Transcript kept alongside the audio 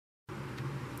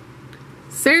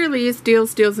Sara Lee's Deals,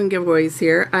 Steals, and Giveaways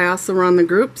here. I also run the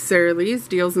group Sara Lee's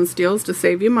Deals and Steals to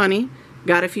save you money.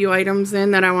 Got a few items in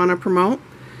that I want to promote,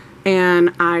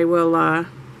 and I will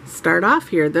start off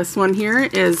here. This one here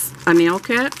is a nail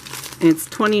kit. It's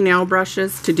 20 nail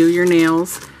brushes to do your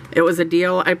nails. It was a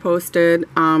deal I posted.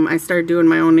 I started doing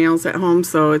my own nails at home,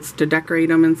 so it's to decorate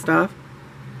them and stuff.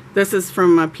 This is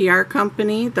from a PR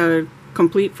company, the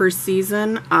complete first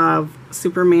season of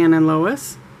Superman and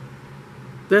Lois.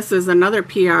 This is another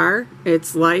PR.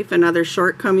 It's Life and Other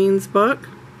Shortcomings book.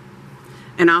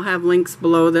 And I'll have links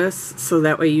below this so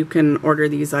that way you can order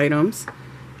these items.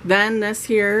 Then this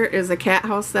here is a cat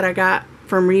house that I got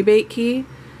from Rebatekey.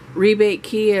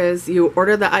 Rebatekey is you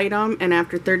order the item and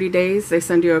after 30 days they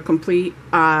send you a complete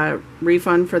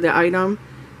refund for the item.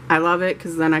 I love it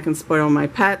because then I can spoil my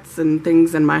pets and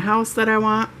things in my house that I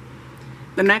want.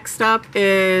 The next up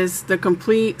is the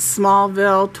complete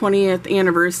Smallville 20th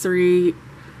anniversary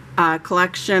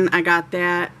collection. I got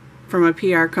that from a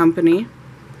PR company.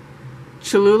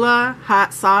 Cholula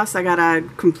hot sauce, I got a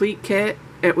complete kit.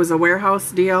 It was a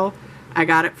warehouse deal. I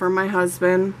got it for my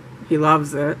husband. He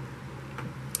loves it.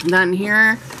 Then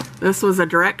here, this was a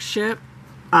direct ship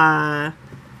mesh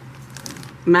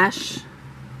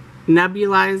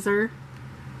nebulizer,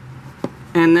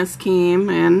 and this came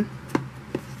in,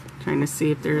 trying to see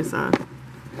if there's a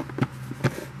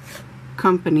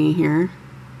company here,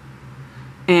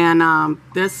 and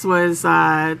this was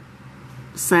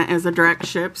sent as a direct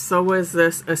ship. So was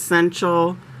this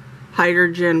essential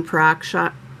hydrogen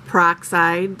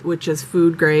peroxide, which is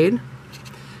food grade.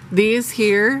 These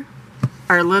here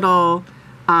are little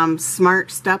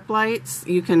smart step lights.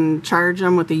 You can charge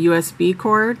them with a USB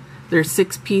cord. There's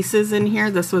 6 pieces in here.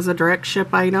 This was a direct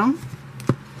ship item.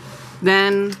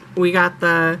 Then we got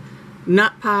the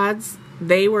nut pods.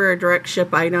 They were a direct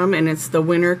ship item, and it's the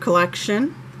winter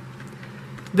collection.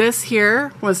 This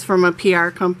here was from a PR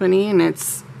company, and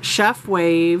it's Chef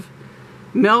Wave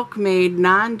Milkmaid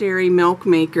non-dairy milk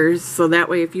makers. So that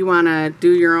way if you want to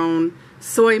do your own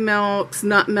soy milks,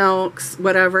 nut milks,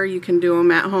 whatever, you can do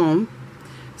them at home.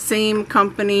 Same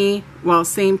company, well,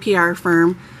 same PR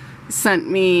firm sent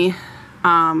me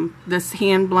this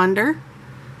hand blender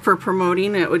for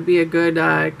promoting. It would be a good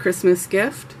Christmas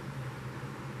gift.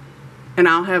 And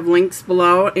I'll have links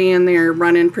below, and they're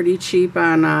running pretty cheap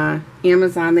on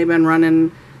Amazon. They've been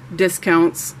running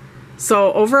discounts.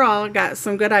 So overall, I got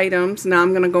some good items. Now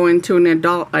I'm going to go into an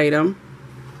adult item.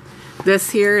 This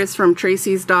here is from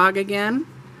Tracy's dog again,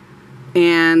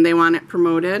 and they want it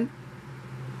promoted.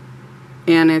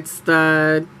 And it's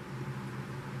the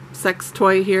sex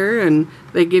toy here, and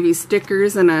they give you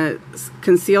stickers and a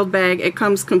concealed bag. It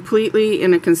comes completely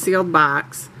in a concealed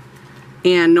box,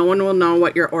 and no one will know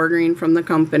what you're ordering from the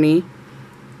company.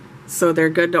 So they're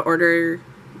good to order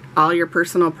all your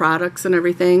personal products and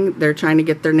everything. They're trying to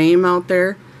get their name out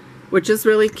there, which is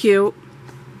really cute.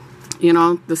 You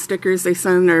know, the stickers they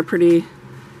send are pretty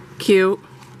cute.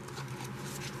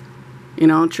 You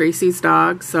know, Tracy's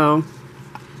dog. So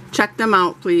check them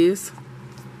out, please.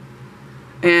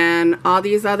 And all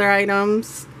these other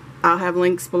items, I'll have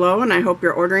links below, and I hope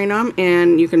you're ordering them,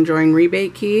 and you can join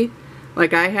Rebatekey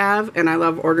like I have, and I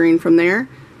love ordering from there.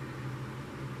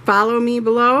 Follow me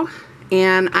below,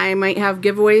 and I might have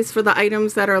giveaways for the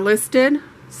items that are listed.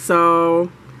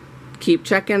 So keep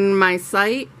checking my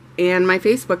site and my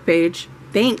Facebook page.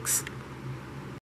 Thanks.